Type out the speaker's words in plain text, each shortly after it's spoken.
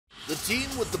The team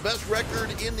with the best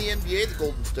record in the NBA, the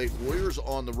Golden State Warriors,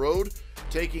 on the road,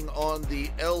 taking on the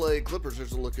LA Clippers.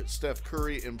 Here's a look at Steph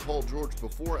Curry and Paul George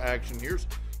before action. Here's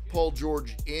Paul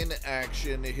George in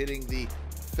action, hitting the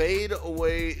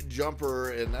fade-away jumper,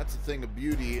 and that's a thing of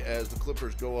beauty as the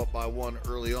Clippers go up by one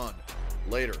early on.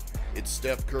 Later, it's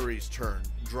Steph Curry's turn,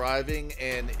 driving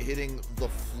and hitting the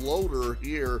floater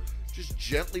here, just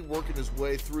gently working his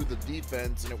way through the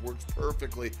defense, and it works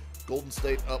perfectly. Golden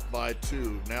State up by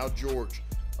 2. Now George,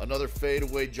 another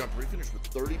fadeaway jumper. He finished with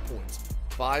 30 points,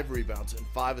 5 rebounds, and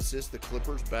 5 assists. The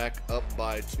Clippers back up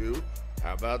by 2.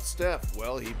 How about Steph?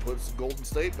 Well, he puts Golden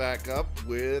State back up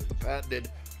with the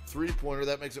patented three-pointer.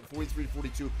 That makes it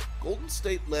 43-42. Golden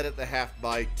State led at the half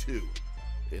by 2.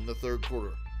 In the third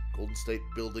quarter, Golden State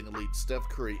building a lead. Steph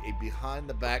Curry, a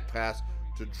behind-the-back pass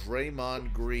to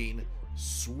Draymond Green.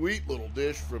 Sweet little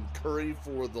dish from Curry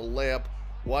for the layup.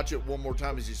 Watch it one more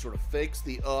time as he sort of fakes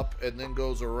the up and then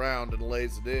goes around and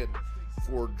lays it in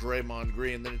for Draymond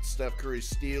Green. Then it's Steph Curry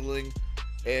stealing,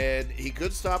 and he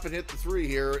could stop and hit the three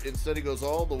here. Instead, he goes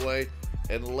all the way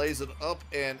and lays it up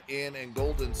and in, and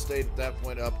Golden State at that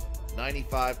point up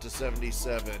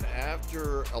 95-77.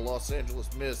 After a Los Angeles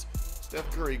miss, Steph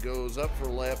Curry goes up for a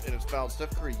layup and it's fouled.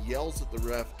 Steph Curry yells at the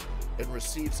ref and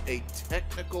receives a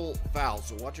technical foul.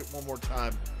 So watch it one more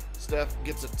time. Steph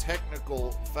gets a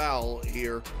technical foul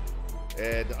here,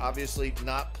 and obviously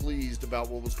not pleased about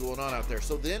what was going on out there.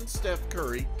 So then Steph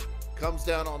Curry comes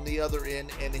down on the other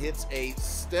end and hits a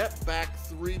step-back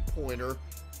three-pointer,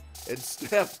 and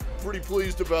Steph pretty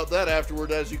pleased about that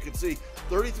afterward, as you can see.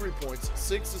 33 points,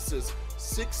 6 assists,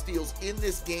 6 steals. In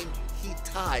this game, he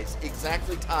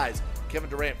exactly ties Kevin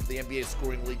Durant for the NBA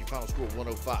scoring lead. Your final score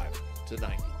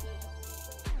 105-90.